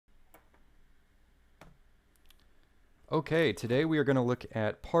Okay, today we are going to look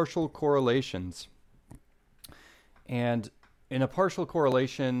at partial correlations. And in a partial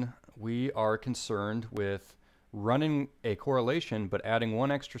correlation, we are concerned with running a correlation but adding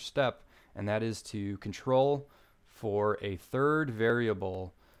one extra step, and that is to control for a third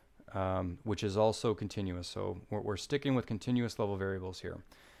variable, which is also continuous. So we're sticking with continuous level variables here.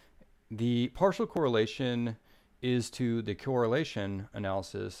 The partial correlation is to the correlation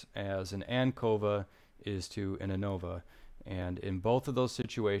analysis as an ANCOVA is to an ANOVA. And in both of those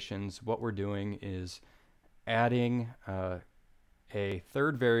situations, what we're doing is adding a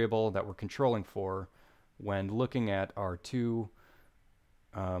third variable that we're controlling for when looking at our two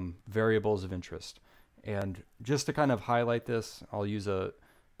variables of interest. And just to kind of highlight this, I'll use a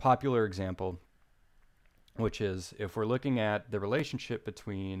popular example, which is if we're looking at the relationship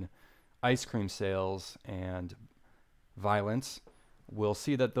between ice cream sales and violence, we'll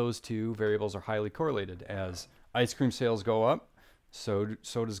see that those two variables are highly correlated. As ice cream sales go up, so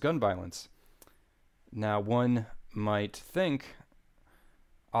does gun violence. Now, one might think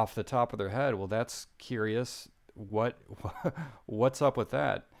off the top of their head, well, that's curious. What's up with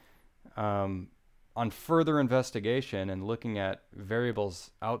that? On further investigation and looking at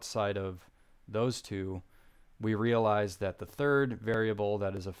variables outside of those two, we realize that the third variable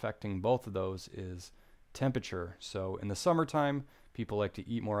that is affecting both of those is temperature. So in the summertime, people like to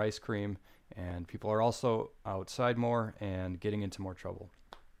eat more ice cream, and people are also outside more and getting into more trouble.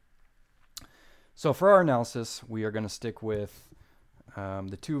 So for our analysis, we are going to stick with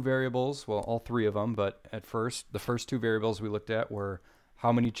the two variables, well, all three of them, but at first, the first two variables we looked at were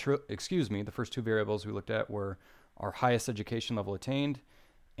the first two variables we looked at were our highest education level attained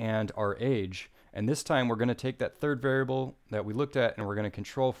and our age. And this time we're going to take that third variable that we looked at and we're going to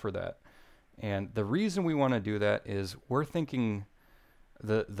control for that. And the reason we want to do that is we're thinking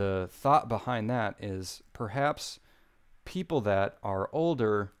the thought behind that is perhaps people that are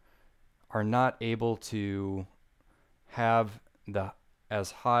older are not able to have as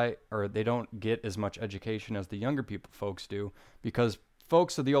high, or they don't get as much education as the younger folks do, because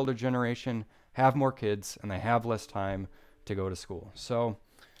folks of the older generation have more kids and they have less time to go to school. So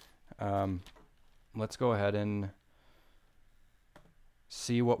let's go ahead and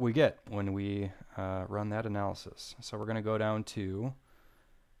see what we get when we run that analysis. So we're going to go down to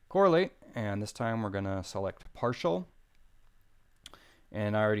correlate, and this time we're going to select partial.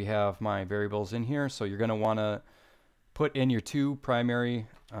 And I already have my variables in here, so you're going to want to put in your two primary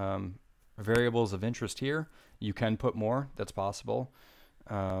variables of interest here. You can put more, that's possible.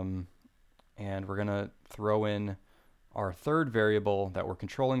 And we're going to throw in our third variable that we're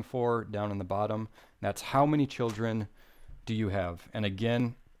controlling for down in the bottom. That's how many children do you have? And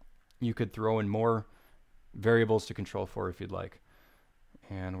again, you could throw in more variables to control for if you'd like.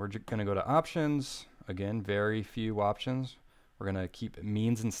 And we're going to go to options. Again, very few options. We're going to keep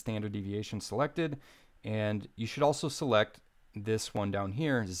means and standard deviation selected. And you should also select this one down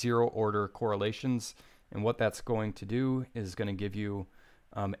here, zero order correlations. And what that's going to do is going to give you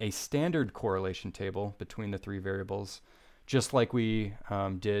a standard correlation table between the three variables, just like we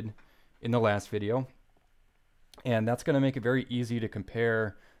did in the last video. And that's going to make it very easy to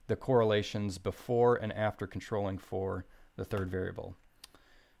compare the correlations before and after controlling for the third variable.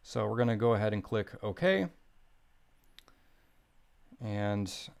 So we're going to go ahead and click OK.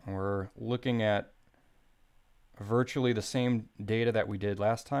 And we're looking at virtually the same data that we did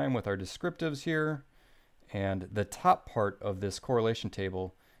last time with our descriptives here. And the top part of this correlation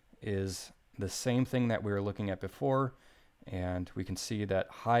table is the same thing that we were looking at before. And we can see that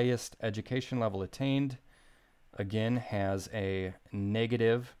highest education level attained, again, has a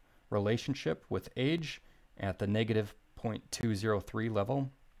negative relationship with age at the negative 0.203 level.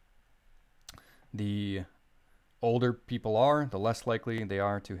 The older people are, the less likely they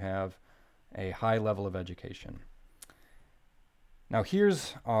are to have a high level of education. Now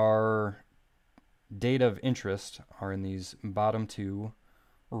here's our data of interest are in these bottom two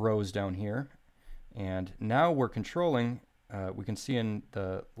rows down here. And now we're controlling, we can see in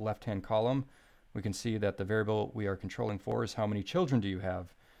the left-hand column, we can see that the variable we are controlling for is how many children do you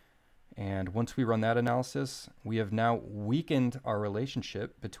have. And once we run that analysis, we have now weakened our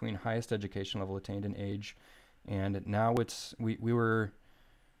relationship between highest education level attained and age. And now we were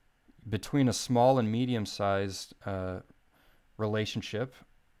between a small and medium-sized relationship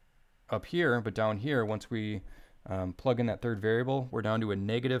up here, but down here, once we plug in that third variable, we're down to a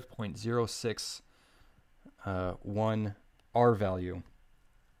negative 0.061 R value.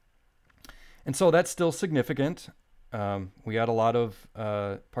 And so that's still significant. We had a lot of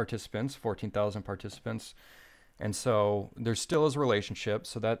participants, 14,000 participants. And so there still is a relationship.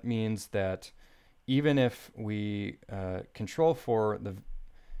 So that means that even if we control for the,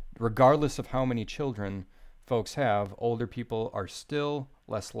 regardless of how many children folks have, older people are still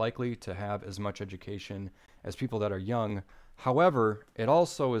less likely to have as much education as people that are young. However, it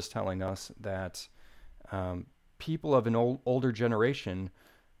also is telling us that people of an older generation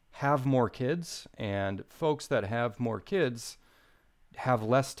have more kids, and folks that have more kids have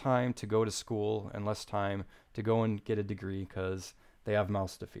less time to go to school and less time to go and get a degree because they have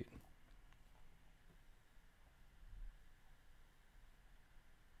mouths to feed.